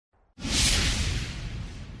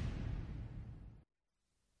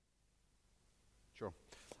Sure.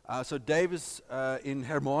 So Dave is in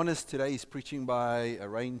Hermanus today. He's preaching by a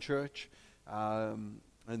Rain Church, and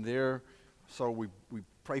there, so we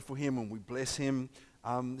pray for him and we bless him.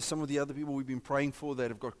 Some of the other people we've been praying for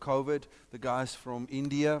that have got COVID, the guys from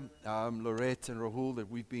India, Lorette and Rahul,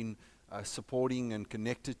 that we've been supporting and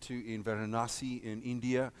connected to in Varanasi in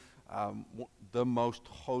India, the most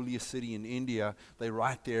holiest city in India. They're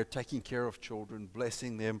right there taking care of children,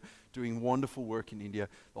 blessing them, doing wonderful work in India.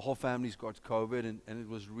 The whole family's got COVID, and it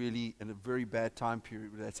was really in a very bad time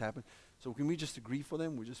period where that's happened. So can we just agree for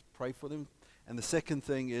them? We just pray for them. And the second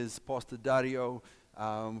thing is Pastor Dario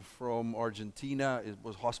from Argentina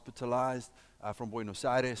was hospitalized from Buenos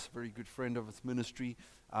Aires, very good friend of his ministry.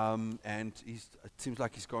 And it seems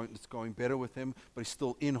like it's going better with him, but he's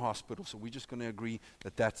still in hospital. So we're just going to agree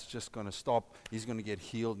that that's just going to stop. He's going to get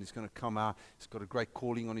healed, and he's going to come out. He's got a great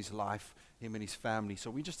calling on his life, him and his family. So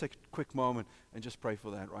we just take a quick moment and just pray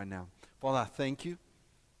for that right now. Father, I thank you.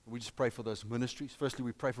 We just pray for those ministries. Firstly,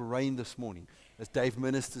 we pray for Rain this morning. As Dave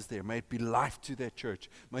ministers there, may it be life to that church.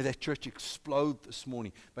 May that church explode this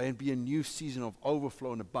morning. May it be a new season of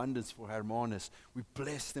overflow and abundance for Hermanus. We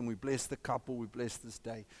bless them. We bless the couple. We bless this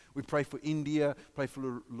day. We pray for India. Pray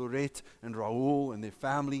for Lorette and Raul and their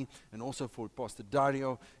family. And also for Pastor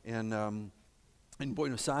Dario and in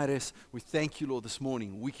Buenos Aires. We thank you, Lord, this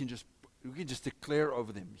morning. We can just declare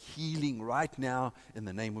over them healing right now in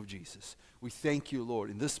the name of Jesus. We thank you, Lord.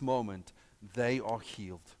 In this moment, they are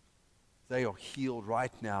healed. They are healed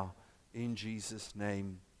right now in Jesus'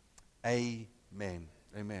 name. Amen.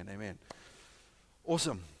 Amen. Amen.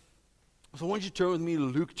 Awesome. So I want you to turn with me to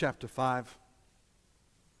Luke chapter 5.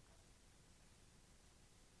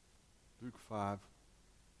 Luke 5.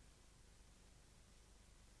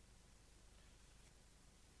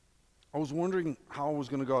 I was wondering how I was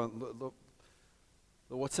going to go.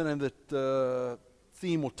 What's the name? That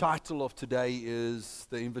theme or title of today is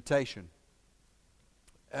the invitation.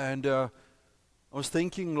 And I was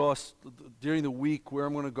thinking during the week where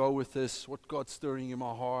I'm going to go with this, what God's stirring in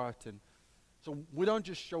my heart. And so we don't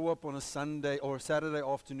just show up on a Sunday or a Saturday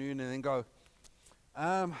afternoon and then go,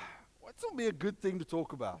 what's going to be a good thing to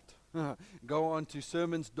talk about? Go on to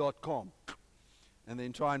sermons.com. And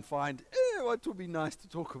then try and find what would be nice to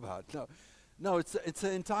talk about. No, it's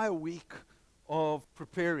an entire week of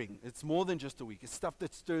preparing. It's more than just a week. It's stuff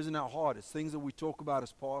that stirs in our heart. It's things that we talk about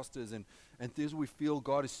as pastors and things we feel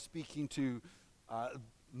God is speaking to,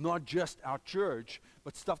 not just our church,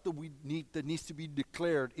 but stuff that needs to be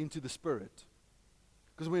declared into the Spirit.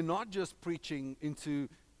 Because we're not just preaching into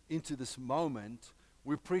this moment,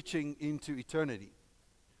 we're preaching into eternity.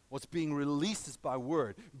 What's being released is by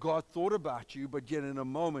word. God thought about you, but yet in a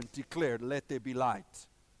moment declared, let there be light.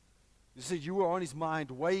 You said you were on his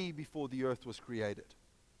mind way before the earth was created,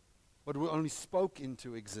 but we only spoke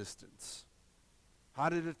into existence. How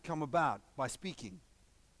did it come about? By speaking.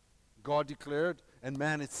 God declared, and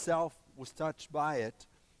man itself was touched by it.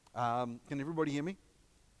 Can everybody hear me?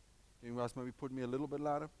 Can you guys maybe put me a little bit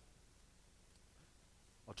louder?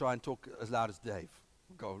 I'll try and talk as loud as Dave.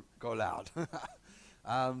 Go loud.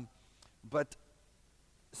 But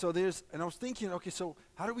so and I was thinking, okay, so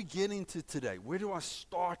how do we get into today? Where do I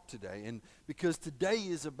start today? And because today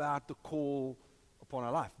is about the call upon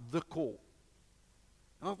our life, the call.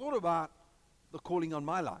 And I thought about the calling on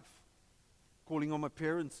my life, calling on my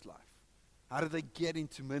parents' life. How did they get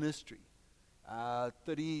into ministry?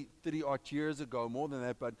 30 odd years ago, more than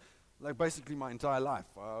that, but like basically my entire life.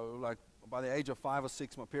 Like by the age of 5 or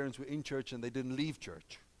 6, my parents were in church and they didn't leave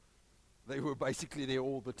church. They were basically there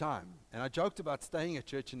all the time. And I joked about staying at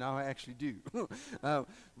church, and now I actually do.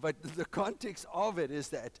 But the context of it is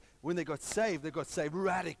that when they got saved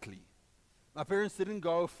radically. My parents didn't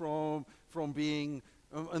go from being,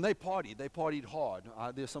 and they partied hard.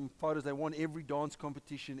 There's some photos, they won every dance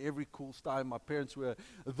competition, every cool style. My parents were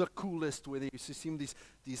the coolest, where they used to see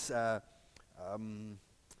these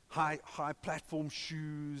high platform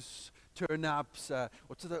shoes, turn-ups,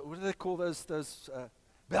 what do they call those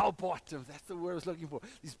bell bottoms, that's the word I was looking for.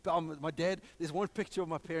 My dad, there's one picture of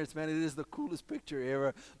my parents, man, it is the coolest picture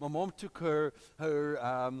ever. My mom took her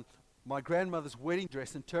my grandmother's wedding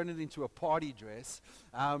dress and turned it into a party dress.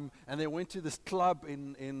 And they went to this club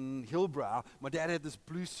in Hillbrow. My dad had this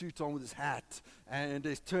blue suit on with his hat and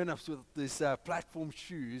his turn-ups with these platform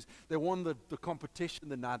shoes. They won the competition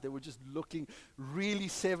the night. They were just looking really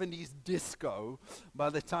 70s disco by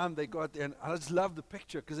the time they got there. And I just love the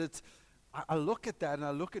picture because I look at that and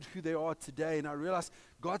I look at who they are today and I realize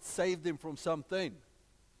God saved them from something.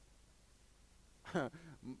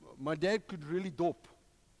 My dad could really dope.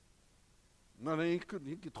 No, he couldn't.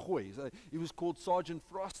 He could gooi. So he was called Sergeant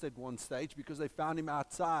Frost at one stage because they found him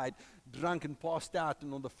outside, drunk and passed out,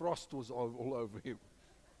 and all the frost was all over him.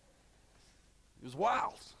 It was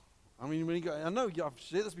wild. I mean, I know I've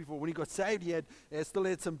said this before. When he got saved, he still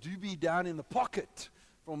had some doobie down in the pocket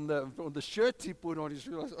from the shirt he put on. He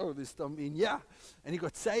realized, oh, there's some in here. And he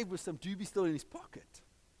got saved with some doobie still in his pocket.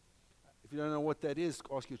 If you don't know what that is,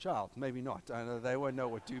 ask your child. Maybe not. I know they won't know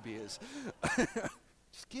what doobie is.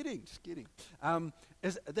 Just kidding.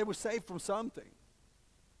 They were saved from something.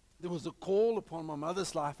 There was a call upon my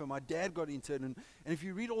mother's life, and my dad got into it. And if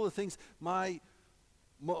you read all the things, my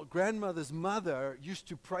grandmother's mother used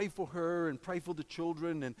to pray for her and pray for the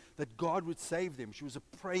children and that God would save them. She was a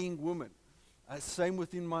praying woman. Same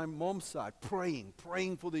within my mom's side, praying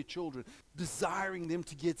for their children, desiring them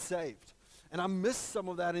to get saved. And I miss some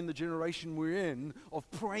of that in the generation we're in, of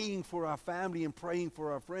praying for our family and praying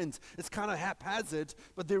for our friends. It's kind of haphazard,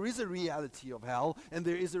 but there is a reality of hell and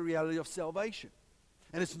there is a reality of salvation.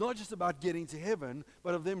 And it's not just about getting to heaven,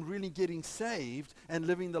 but of them really getting saved and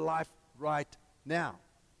living the life right now.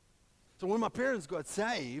 So when my parents got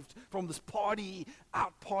saved from this party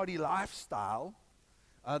lifestyle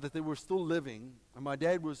that they were still living, and my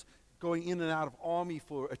dad was going in and out of army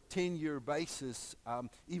for a 10-year basis,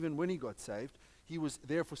 even when he got saved, he was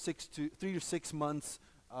there for 3 to 6 months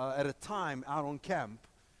at a time out on camp.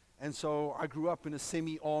 And so I grew up in a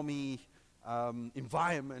semi-army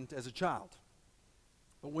environment as a child.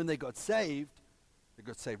 But when they got saved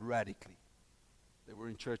radically. They were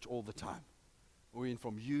in church all the time. We went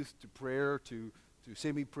from youth to prayer to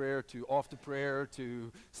semi-prayer to after prayer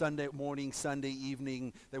to Sunday morning, Sunday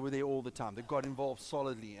evening. They were there all the time. They got involved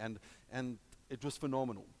solidly, and it was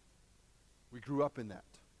phenomenal. We grew up in that.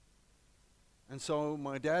 And so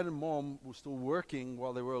my dad and mom were still working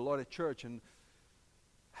while there were a lot at church. And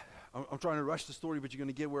I'm trying to rush the story, but you're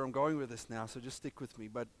going to get where I'm going with this now, so just stick with me.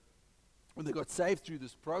 But when they got saved through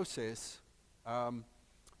this process,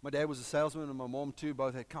 my dad was a salesman and my mom too,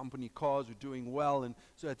 both had company cars, were doing well. And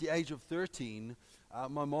so at the age of 13,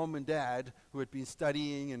 my mom and dad, who had been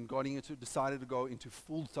studying and decided to go into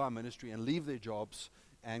full-time ministry and leave their jobs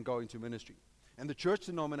and go into ministry. And the church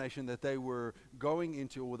denomination that they were going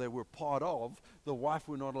into, or they were part of, the wife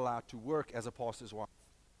were not allowed to work as a pastor's wife.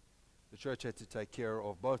 The church had to take care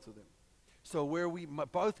of both of them. So where we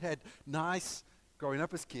both had nice, growing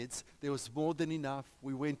up as kids, there was more than enough.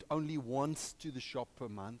 We went only once to the shop per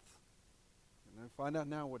month. Find out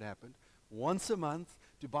now what happened. Once a month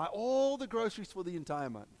to buy all the groceries for the entire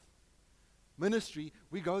month. Ministry,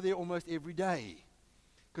 we go there almost every day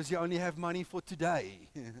because you only have money for today.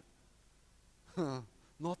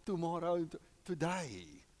 Not tomorrow, today.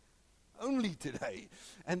 Only today.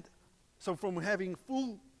 And so from having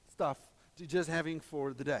full stuff to just having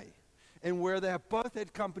for the day. And where they both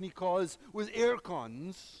had company cars with air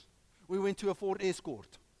cons, we went to a Ford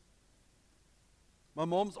Escort. My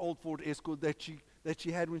mom's old Ford Escort that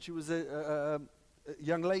she had when she was a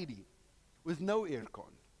young lady, with no air con.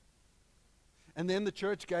 And then the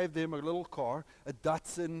church gave them a little car, a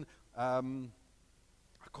Datsun. I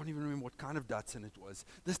can't even remember what kind of Datsun it was.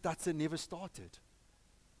 This Datsun never started.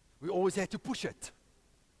 We always had to push it.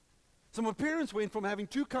 So my parents went from having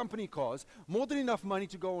 2 company cars, more than enough money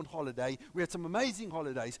to go on holiday. We had some amazing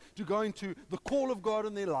holidays, to go into the call of God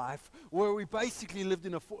in their life, where we basically lived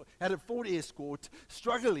had a Ford Escort,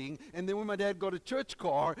 struggling. And then when my dad got a church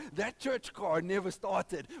car, that church car never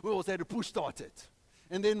started. We also had to push start it.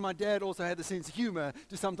 And then my dad also had a sense of humor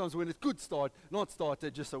to sometimes when it could start, not start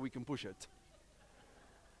it, just so we can push it.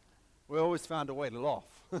 We always found a way to laugh.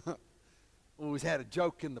 Always had a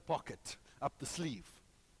joke in the pocket, up the sleeve.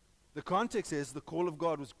 The context is the call of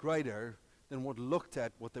God was greater than what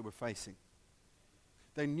they were facing.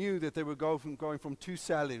 They knew that they were going from 2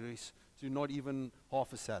 salaries to not even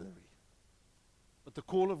half a salary. But the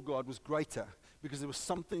call of God was greater because there was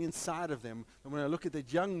something inside of them. And when I look at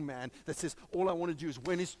that young man that says, all I want to do is,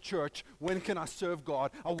 when is church? When can I serve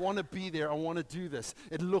God? I want to be there. I want to do this.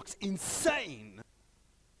 It looks insane.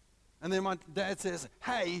 And then my dad says,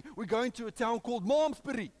 hey, we're going to a town called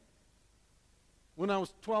Malmesbury. When I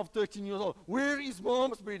was 12, 13 years old, where is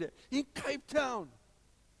Malmesbury? In Cape Town.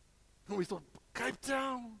 And we thought, Cape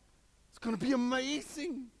Town, it's going to be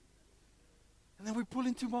amazing. And then we pull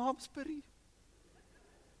into Malmesbury.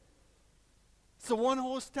 It's a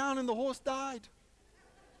 1-horse town and the horse died.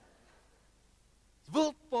 It's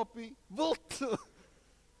wild, Poppy, wild.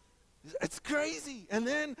 It's crazy. And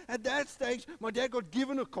then at that stage, my dad got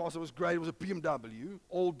given a car. So it was great. It was a BMW,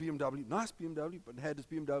 old BMW, nice BMW, but it had this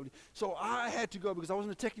BMW. So I had to go, because I was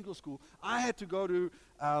in a technical school, I had to go to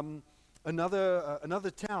another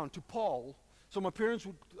town, to Paarl, So my parents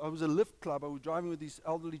I was a lift club. I was driving with these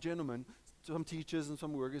elderly gentlemen, some teachers and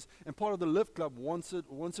some workers. And part of the lift club, once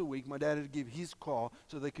a week, my dad had to give his car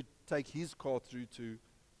so they could take his car through to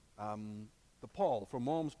the Paarl from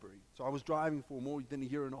Malmesbury. So I was driving for more than a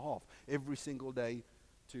year and a half every single day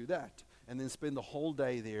to that. And then spend the whole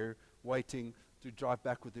day there waiting to drive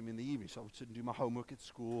back with him in the evening. So I would sit and do my homework at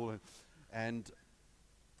school. And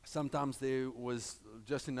sometimes there was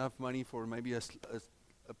just enough money for maybe a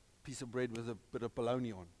piece of bread with a bit of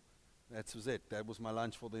bologna on. That was it. That was my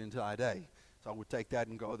lunch for the entire day. So I would take that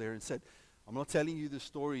and go there and sit. I'm not telling you the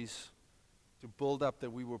stories to build up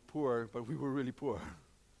that we were poor, but we were really poor.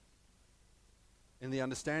 In the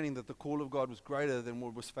understanding that the call of God was greater than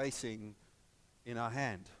what was facing in our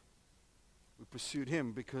hand. We pursued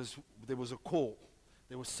Him because there was a call.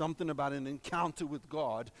 There was something about an encounter with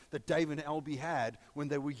God that Dave and Albie had when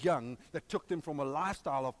they were young that took them from a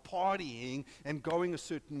lifestyle of partying and going a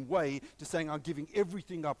certain way to saying, I'm giving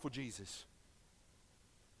everything up for Jesus.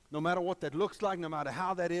 No matter what that looks like, no matter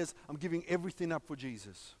how that is, I'm giving everything up for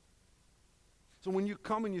Jesus. So when you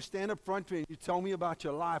come and you stand up front to me and you tell me about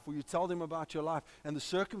your life, or you tell them about your life and the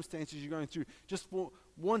circumstances you're going through, just for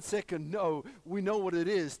 1 second, we know what it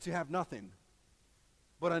is to have nothing.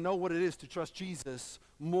 But I know what it is to trust Jesus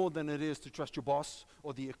more than it is to trust your boss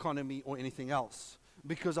or the economy or anything else,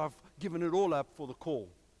 because I've given it all up for the call.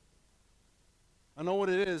 I know what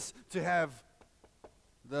it is to have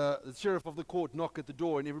the sheriff of the court knock at the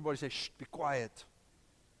door and everybody say, shh, be quiet.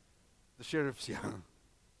 The sheriff's young.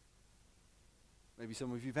 Maybe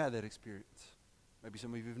some of you have had that experience. Maybe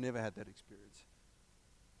some of you have never had that experience.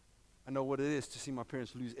 I know what it is to see my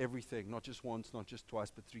parents lose everything, not just once, not just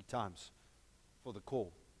twice, but 3 times for the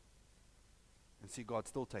call. And see God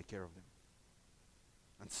still take care of them.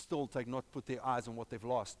 And still not put their eyes on what they've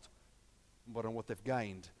lost, but on what they've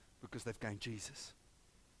gained, because they've gained Jesus.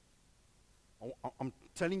 I'm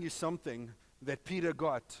telling you something that Peter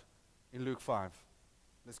got in Luke 5.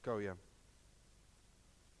 Let's go here.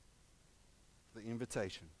 The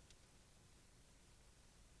invitation.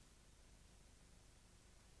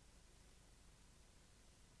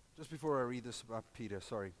 Just before I read this about Peter,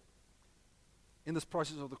 sorry. In this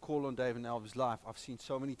process of the call on Dave and Albie's life, I've seen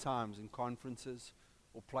so many times in conferences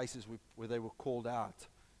or places where they were called out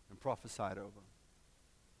and prophesied over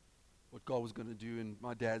what God was going to do in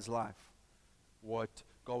my dad's life, what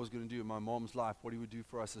God was going to do in my mom's life, what He would do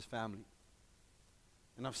for us as family.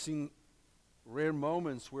 And I've seen rare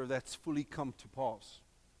moments where that's fully come to pass,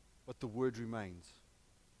 but the word remains.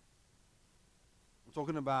 I'm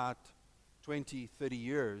talking about 20, 30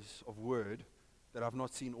 years of word that I've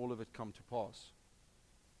not seen all of it come to pass.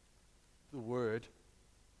 The word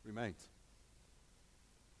remains.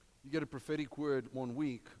 You get a prophetic word 1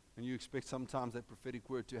 week, and you expect sometimes that prophetic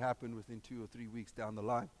word to happen within 2 or 3 weeks down the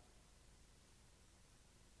line.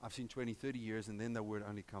 I've seen 20, 30 years, and then the word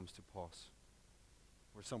only comes to pass.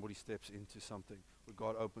 Where somebody steps into something, where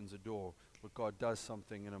God opens a door, where God does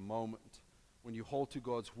something in a moment. When you hold to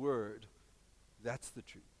God's word, that's the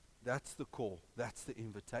truth. That's the call. That's the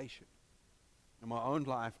invitation. In my own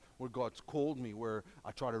life, where God's called me, where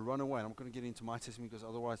I try to run away, and I'm going to get into my testimony because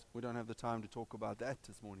otherwise we don't have the time to talk about that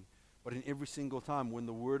this morning. But in every single time when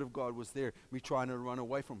the word of God was there, me trying to run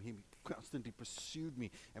away from Him, He constantly pursued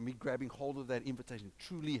me, and me grabbing hold of that invitation,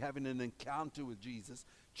 truly having an encounter with Jesus,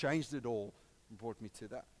 changed it all. Brought me to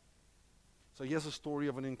that. So here's a story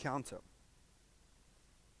of an encounter.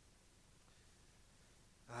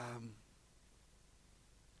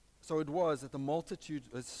 So it was that the multitude,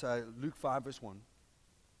 let's Luke 5 verse 1.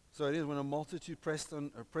 So it is when a multitude pressed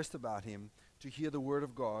about Him to hear the word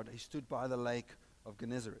of God, He stood by the lake of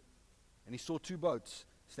Gennesaret. And He saw 2 boats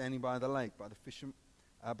standing by the lake, but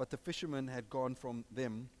the fishermen had gone from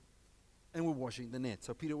them and were washing the net.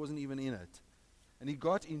 So Peter wasn't even in it. And he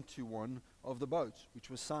got into one of the boats, which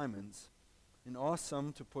was Simon's, and asked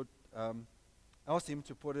him to put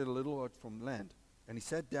it a little out from land. And he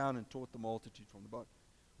sat down and taught the multitude from the boat.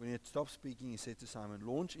 When he had stopped speaking, he said to Simon,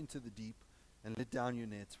 "Launch into the deep and let down your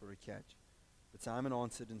nets for a catch." But Simon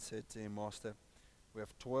answered and said to him, "Master, we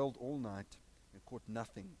have toiled all night and caught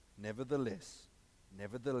nothing. Nevertheless,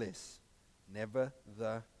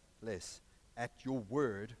 at your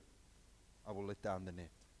word, I will let down the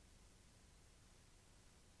net."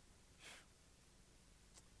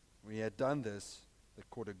 When he had done this, they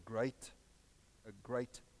caught a great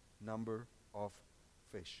number of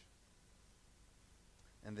fish,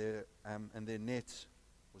 and their net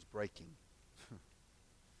was breaking.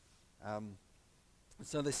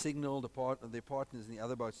 So they signaled their partners in the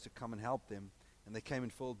other boats to come and help them, and they came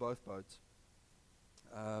and filled both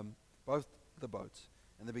the boats,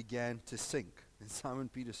 and they began to sink. And Simon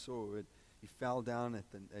Peter saw it. He fell down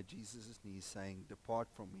at Jesus' knees, saying, "Depart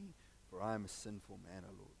from me, for I am a sinful man,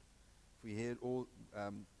 O Lord."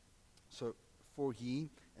 For he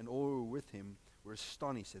and all who were with him were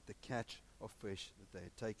astonished at the catch of fish that they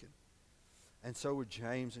had taken. And so were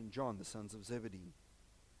James and John, the sons of Zebedee,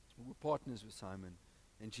 who were partners with Simon.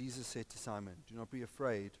 And Jesus said to Simon, "Do not be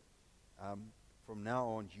afraid. From now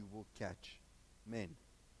on you will catch men."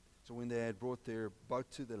 So when they had brought their boat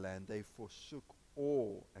to the land, they forsook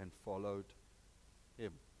all and followed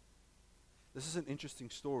him. This is an interesting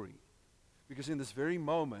story, because in this very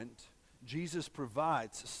moment, Jesus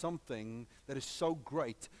provides something that is so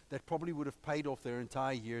great that probably would have paid off their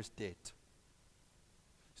entire year's debt.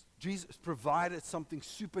 Jesus provided something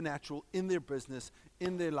supernatural in their business,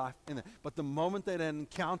 in their life. But the moment they had an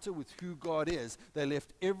encounter with who God is, they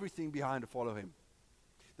left everything behind to follow him.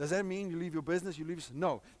 Does that mean you leave your business,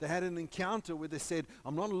 No. They had an encounter where they said,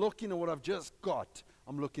 "I'm not looking at what I've just got.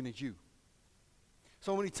 I'm looking at you."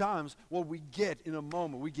 So many times, what we get in a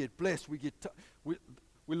moment, we get blessed, we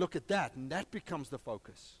look at that, and that becomes the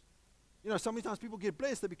focus. So many times people get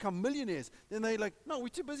blessed, they become millionaires. Then they're like, "No, we're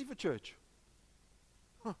too busy for church.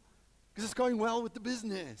 Because it's going well with the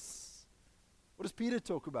business." What does Peter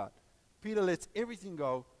talk about? Peter lets everything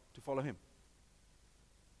go to follow him.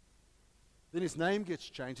 Then his name gets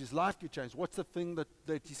changed, his life gets changed. What's the thing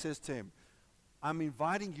that he says to him? "I'm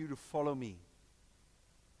inviting you to follow me.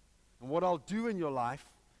 And what I'll do in your life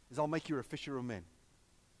is I'll make you a fisher of men."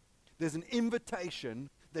 There's an invitation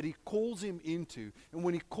that he calls him into. And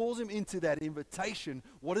when he calls him into that invitation,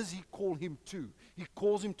 what does he call him to? He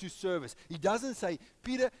calls him to service. He doesn't say,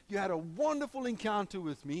 "Peter, you had a wonderful encounter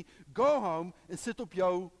with me. Go home and sit op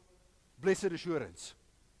jou blessed assurance.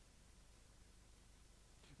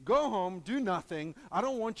 Go home, do nothing. I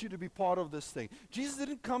don't want you to be part of this thing." Jesus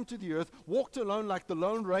didn't come to the earth, walked alone like the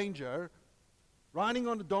Lone Ranger, riding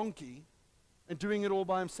on a donkey and doing it all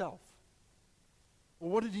by himself.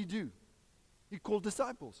 Well, what did he do? He called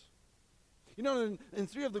disciples. In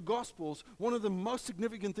 3 of the Gospels, one of the most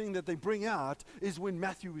significant things that they bring out is when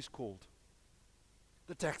Matthew is called,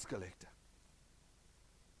 the tax collector.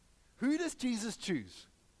 Who does Jesus choose?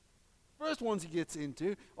 First ones he gets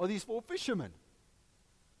into are these 4 fishermen.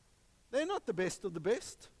 They're not the best of the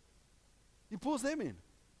best. He pulls them in.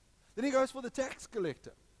 Then he goes for the tax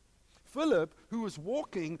collector. Philip, who was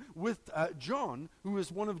walking with John, who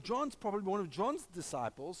is probably one of John's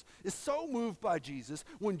disciples, is so moved by Jesus.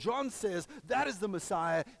 When John says, "That is the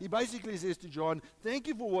Messiah," he basically says to John, "Thank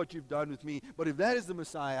you for what you've done with me, but if that is the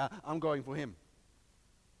Messiah, I'm going for him."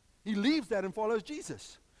 He leaves that and follows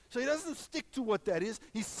Jesus. So he doesn't stick to what that is.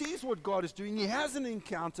 He sees what God is doing. He has an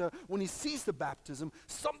encounter. When he sees the baptism,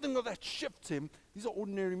 something of that shifts him. These are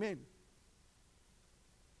ordinary men.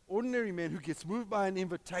 Ordinary men who gets moved by an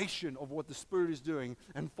invitation of what the Spirit is doing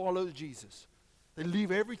and follow Jesus. They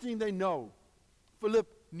leave everything they know.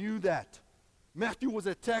 Philip knew that. Matthew was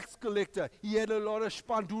a tax collector. He had a lot of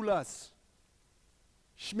spandulas,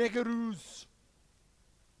 schmeckeroos,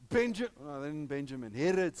 Benjamin,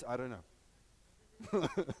 Herods, I don't know.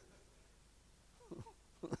 A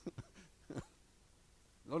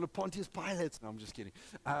lot of Pontius Pilates. No, I'm just kidding.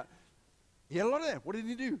 He had a lot of that. What did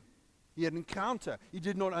he do? He had an encounter. He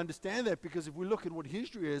did not understand that, because if we look at what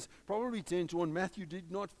history is, probably 10 to 1, Matthew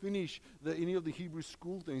did not finish any of the Hebrew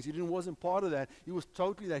school things. He wasn't part of that. He was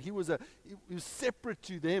totally that. He was separate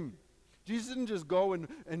to them. Jesus didn't just go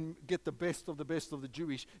and get the best of the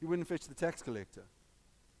Jewish. He went and fetched the tax collector.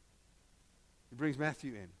 He brings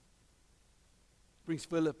Matthew in. Brings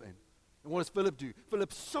Philip in. And what does Philip do?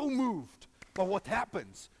 Philip's so moved by what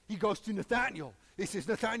happens. He goes to Nathanael. He says,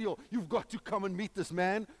 "Nathanael, you've got to come and meet this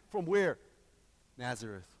man." From where?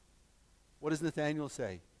 Nazareth. What does Nathanael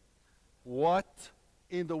say? "What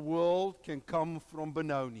in the world can come from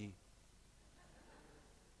Benoni?"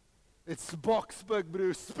 It's Boksburg,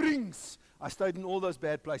 bro. Springs. I stayed in all those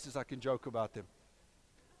bad places. I can joke about them.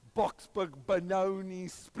 Boksburg, Benoni,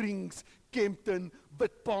 Springs, Kempton,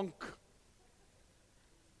 Witbank,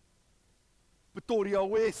 Pretoria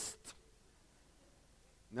West.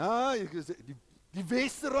 No, die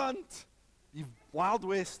Westerrand, die Wild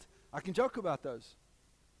West. I can joke about those.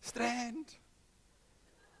 Strand.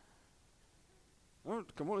 Oh,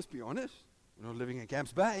 come on, let's be honest. We're not living in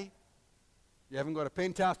Camps Bay. You haven't got a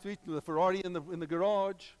penthouse suite with a Ferrari in the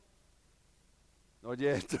garage. Not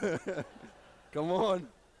yet. Come on.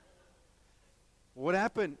 What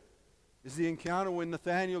happened is the encounter when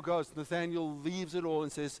Nathanael goes. Nathanael leaves it all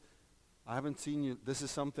and says, "I haven't seen you. This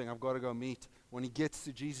is something I've got to go meet." When he gets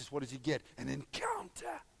to Jesus, what does he get? An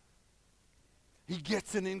encounter. He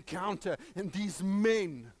gets an encounter, and these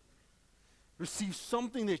men receive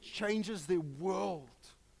something that changes their world.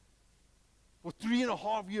 For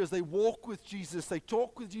 3.5 years, they walk with Jesus. They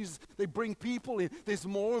talk with Jesus. They bring people in. There's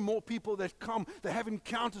more and more people that come. They have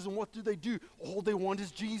encounters, and what do? All they want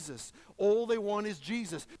is Jesus. All they want is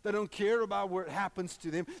Jesus. They don't care about what happens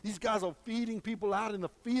to them. These guys are feeding people out in the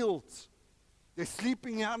fields. They're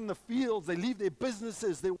sleeping out in the fields. They leave their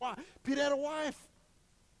businesses. Peter had a wife.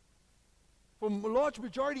 For a large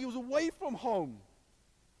majority, he was away from home.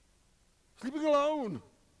 Sleeping alone.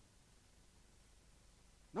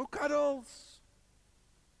 No cuddles.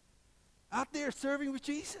 Out there serving with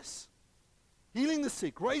Jesus. Healing the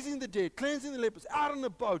sick, raising the dead, cleansing the lepers, out on the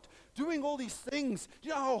boat, doing all these things. Do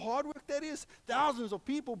you know how hard work that is? Thousands of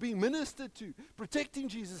people being ministered to, protecting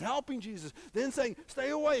Jesus, helping Jesus, then saying,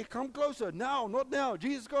 stay away, come closer, now, not now.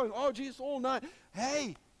 Jesus going, oh, Jesus all night.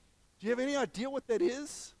 Hey, do you have any idea what that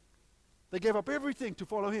is? They gave up everything to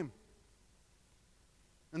follow him.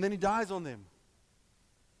 And then he dies on them.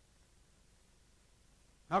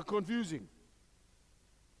 How confusing.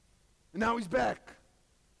 And now he's back.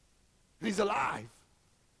 And he's alive.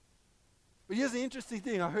 But here's the interesting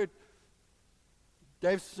thing. I heard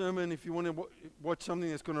Dave's sermon, if you want to watch something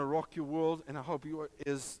that's going to rock your world, and I hope you are,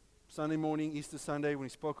 is Sunday morning, Easter Sunday, when he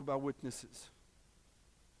spoke about witnesses.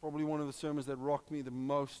 Probably one of the sermons that rocked me the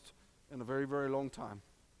most in a very, very long time.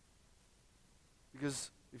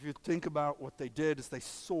 Because if you think about what they did is they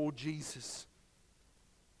saw Jesus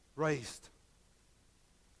raised.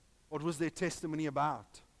 What was their testimony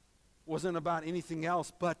about? Wasn't about anything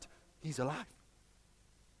else but he's alive.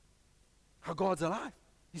 How God's alive.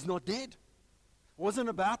 He's not dead. It wasn't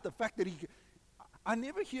about the fact that I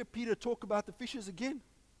never hear Peter talk about the fishes again.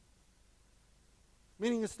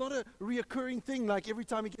 Meaning it's not a reoccurring thing like every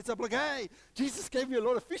time he gets up like, hey, Jesus gave me a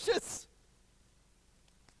lot of fishes.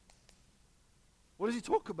 What does he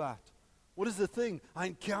talk about? What is the thing? I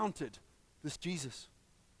encountered this Jesus.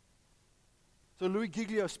 So Louis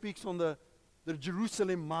Giglio speaks on the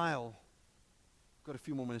Jerusalem Mile. Got a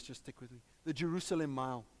few more minutes, just stick with me. The Jerusalem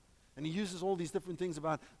Mile. And he uses all these different things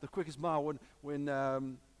about the quickest mile. When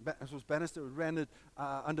it was Bannister ran it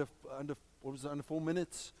under 4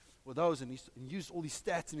 minutes with those, and he used all these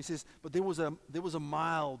stats, and he says, but there was a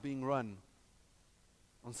mile being run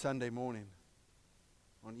on Sunday morning,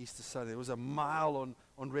 on Easter Sunday. There was a mile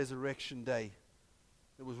on Resurrection Day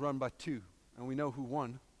that was run by two, and we know who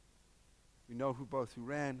won. We know who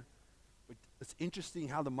ran. But it's interesting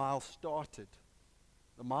how the mile started.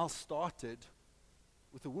 The mile started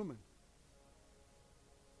with a woman.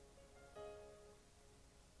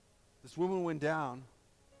 This woman went down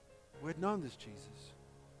who had known this Jesus.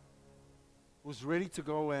 Was ready to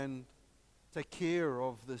go and take care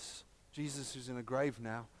of this Jesus who's in a grave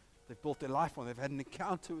now. They've built their life on. They've had an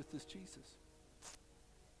encounter with this Jesus.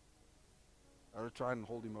 I'll try and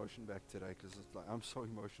hold emotion back today because it's like I'm so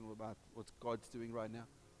emotional about what God's doing right now.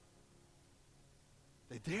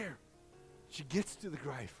 They're there. She gets to the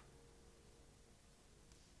grave.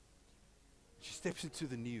 She steps into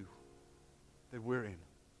the new that we're in.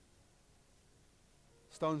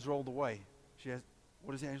 Stones rolled away. She has,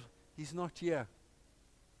 what is the angel? He's not here.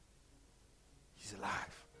 He's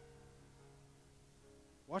alive.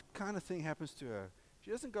 What kind of thing happens to her?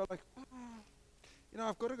 She doesn't go like,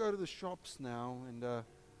 I've got to go to the shops now and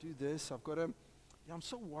do this. I'm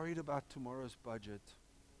so worried about tomorrow's budget.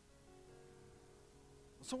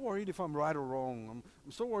 I'm so worried if I'm right or wrong.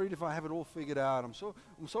 I'm so worried if I have it all figured out. I'm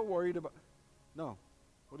so worried about. No.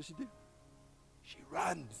 What does she do? She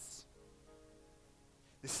runs.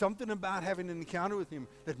 There's something about having an encounter with him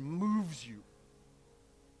that moves you.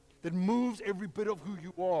 That moves every bit of who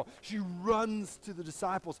you are. She runs to the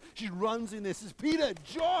disciples. She runs in there. Says, Peter,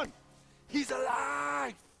 John, he's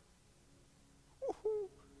alive. Woo-hoo.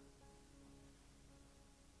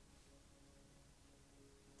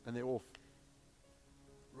 And they're off.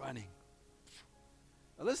 Running.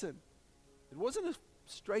 Now listen, it wasn't a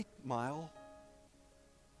straight mile.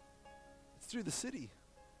 It's through the city.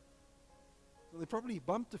 So they probably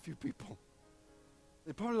bumped a few people.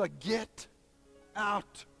 They probably like, get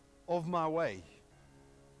out of my way.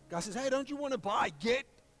 Guy says, hey, don't you want to buy? Get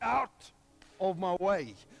out of my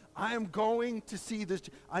way. I am going to see this.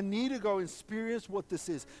 I need to go experience what this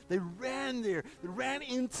is. They ran there. They ran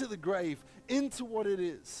into the grave, into what it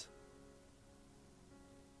is.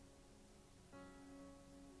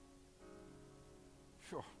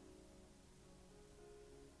 Sure.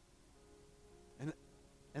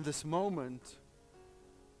 And this moment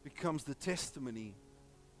becomes the testimony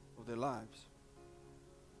of their lives.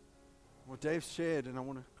 What Dave shared, and I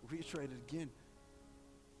want to reiterate it again.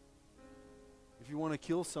 If you want to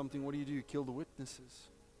kill something, what do? You kill the witnesses.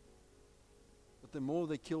 But the more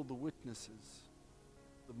they killed the witnesses,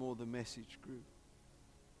 the more the message grew.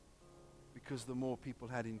 because the more people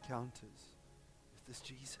had encounters with this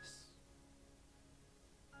Jesus.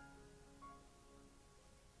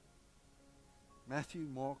 Matthew,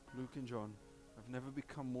 Mark, Luke, and John have never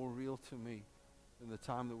become more real to me than the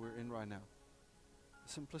time that we're in right now.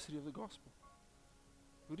 The simplicity of the gospel.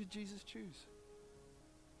 Who did Jesus choose?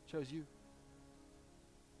 He chose you.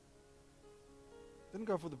 Didn't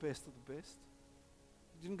go for the best of the best.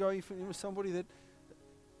 He didn't go even with somebody that,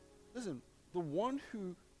 listen, the one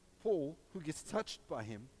who, Paul, who gets touched by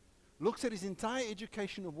him, looks at his entire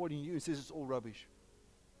education of what he knew and says it's all rubbish.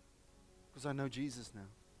 Because I know Jesus now.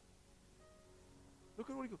 Look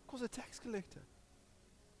at what he calls a tax collector.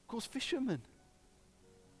 Calls fishermen.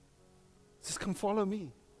 Says, come follow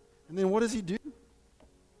me. And then what does he do?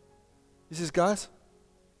 He says, guys,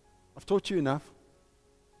 I've taught you enough.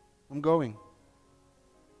 I'm going.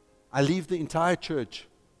 I leave the entire church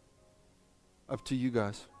up to you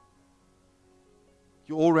guys.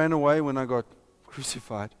 You all ran away when I got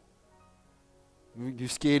crucified. You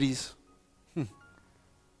scaredies.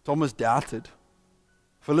 Thomas doubted.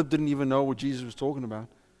 Philip didn't even know what Jesus was talking about.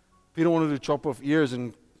 Peter wanted to chop off ears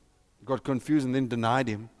and got confused and then denied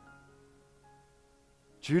him.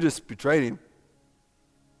 Judas betrayed him.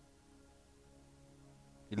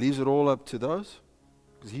 He leaves it all up to those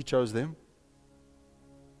because he chose them.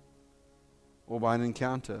 Or by an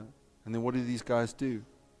encounter. And then what did these guys do?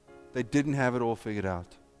 They didn't have it all figured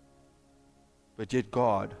out. But yet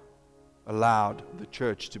God allowed the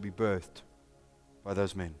church to be birthed by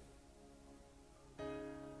those men.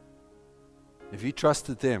 If He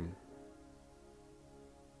trusted them,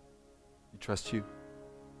 He trusts you.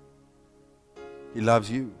 He loves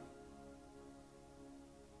you.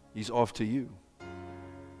 He's after you.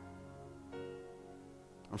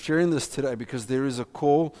 I'm sharing this today because there is a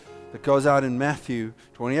call that goes out in Matthew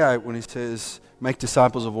 28 when He says, make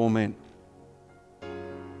disciples of all men.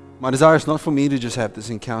 My desire is not for me to just have this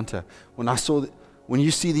encounter. When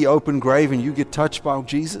you see the open grave and you get touched by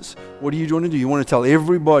Jesus, what do you want to do? You want to tell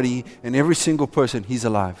everybody and every single person He's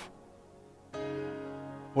alive.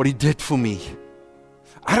 What He did for me.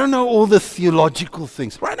 I don't know all the theological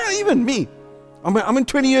things. Right now, even me. I'm in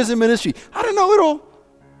 20 years in ministry. I don't know it all.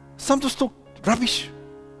 Some just talk rubbish.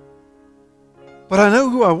 But I know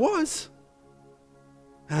who I was.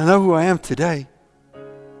 And I know who I am today.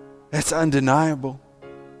 That's undeniable.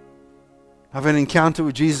 I have an encounter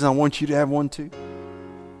with Jesus. I want you to have one too.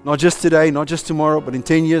 Not just today, not just tomorrow, but in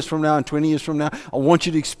 10 years from now and 20 years from now, I want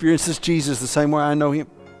you to experience this Jesus the same way I know Him.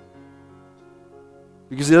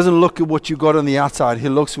 Because He doesn't look at what you got on the outside. He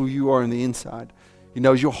looks who you are on the inside. He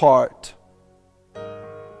knows your heart.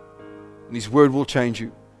 And His word will change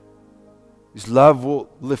you. His love will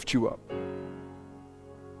lift you up.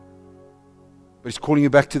 But He's calling you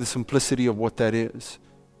back to the simplicity of what that is.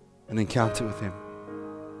 An encounter with Him.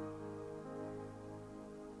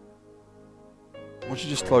 I want you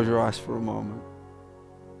to just close your eyes for a moment.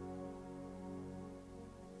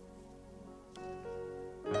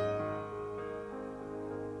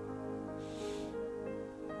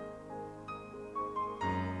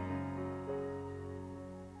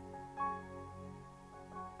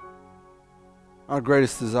 Our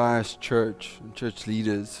greatest desire as church and church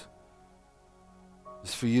leaders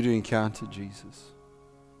is for you to encounter Jesus.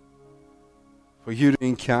 For you to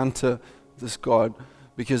encounter this God.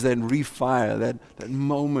 Because that refire, that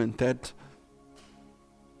moment, that's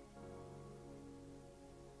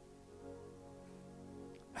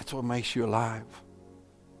what makes you alive.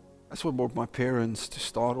 That's what brought my parents to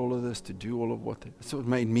start all of this, to do all of that's what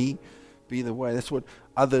made me be the way. That's what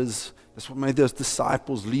made those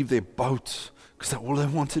disciples leave their boats. Because all they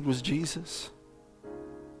wanted was Jesus.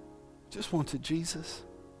 Just wanted Jesus.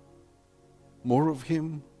 More of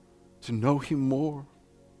Him, to know Him more.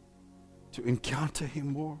 To encounter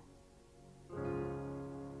Him more.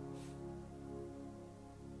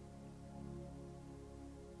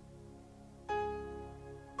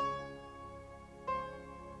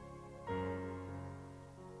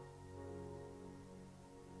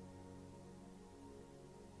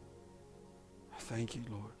 Thank you,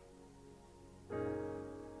 Lord.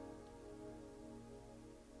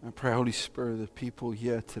 I pray, Holy Spirit, that people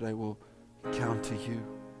here today will encounter You.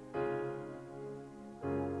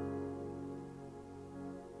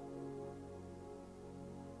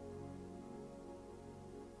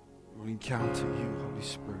 Will encounter You, Holy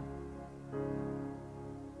Spirit.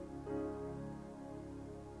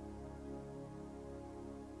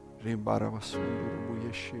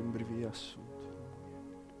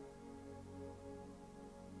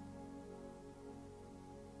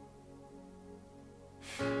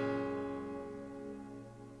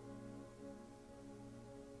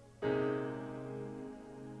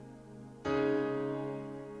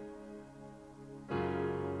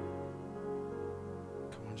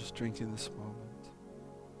 just drink in this moment.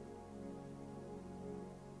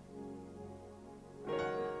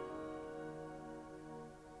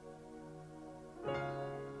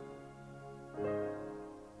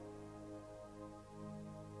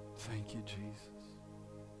 Thank you, Jesus.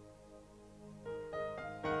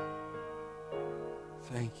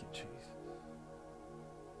 Thank you, Jesus.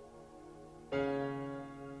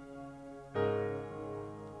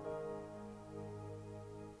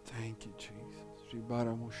 Thank you, Jesus.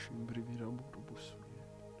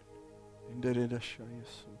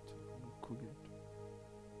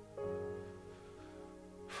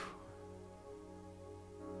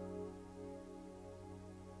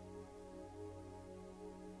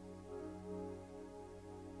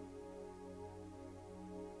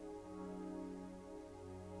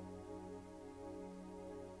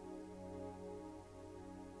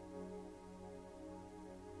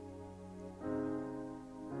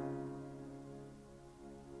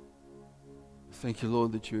 Thank you,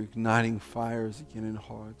 Lord, that you're igniting fires again in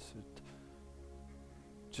hearts, that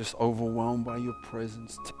just overwhelmed by your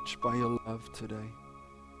presence, touched by your love today.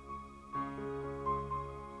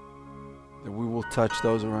 That we will touch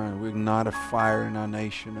those around. We ignite a fire in our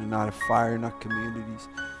nation, ignite a fire in our communities.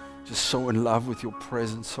 Just so in love with your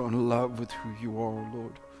presence, so in love with who you are,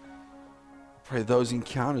 Lord. I pray those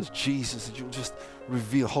encounters, Jesus, that you'll just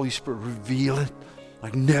reveal, Holy Spirit, reveal it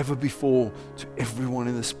like never before to everyone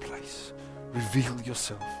in this place. Reveal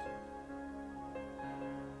yourself.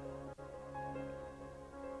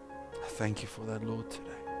 I thank you for that, Lord, today.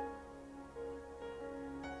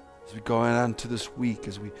 As we go out into this week,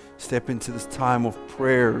 as we step into this time of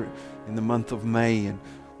prayer in the month of May, and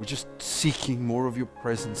we're just seeking more of your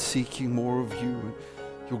presence, seeking more of you and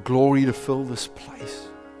your glory to fill this place.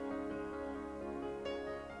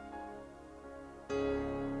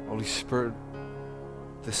 Holy Spirit,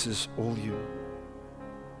 this is all you.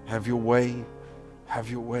 Have your way, have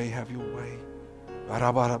your way, have your way.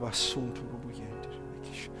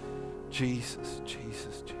 Jesus,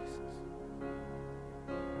 Jesus, Jesus.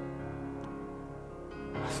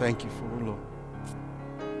 I thank you for it, Lord.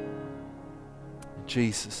 In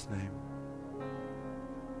Jesus' name.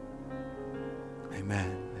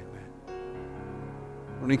 Amen. Amen.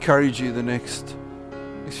 I want to encourage you the next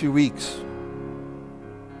few weeks.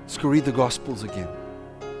 Let's go read the Gospels again.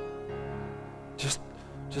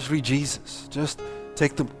 Just read Jesus. Just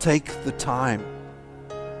take the time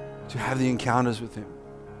to have the encounters with Him.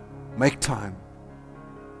 Make time.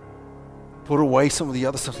 Put away some of the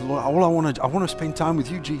other stuff. Lord, I want to spend time with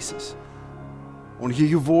you, Jesus. I want to hear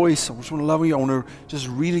your voice. I just want to love you. I want to just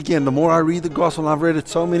read again. The more I read the Gospel, and I've read it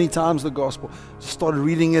so many times, the Gospel, just started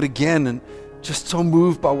reading it again and just so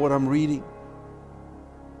moved by what I'm reading.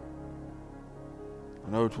 I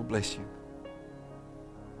know it will bless you.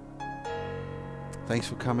 Thanks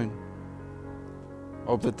for coming. I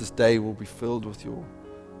hope that this day will be filled with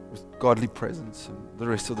godly presence, and the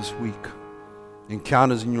rest of this week.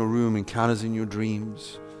 Encounters in your room, encounters in your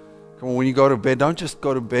dreams. Come on, when you go to bed, don't just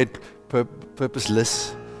go to bed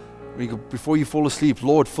purposeless. Before you fall asleep,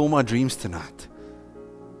 Lord, fill my dreams tonight.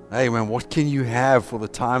 Hey man, what can you have for the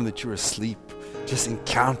time that you're asleep? Just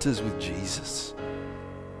encounters with Jesus.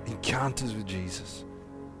 Encounters with Jesus.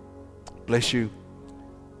 Bless you.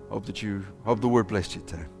 Hope the word blessed you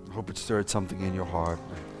today. I hope it stirred something in your heart.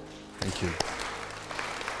 Thank you.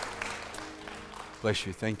 Bless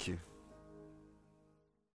you. Thank you.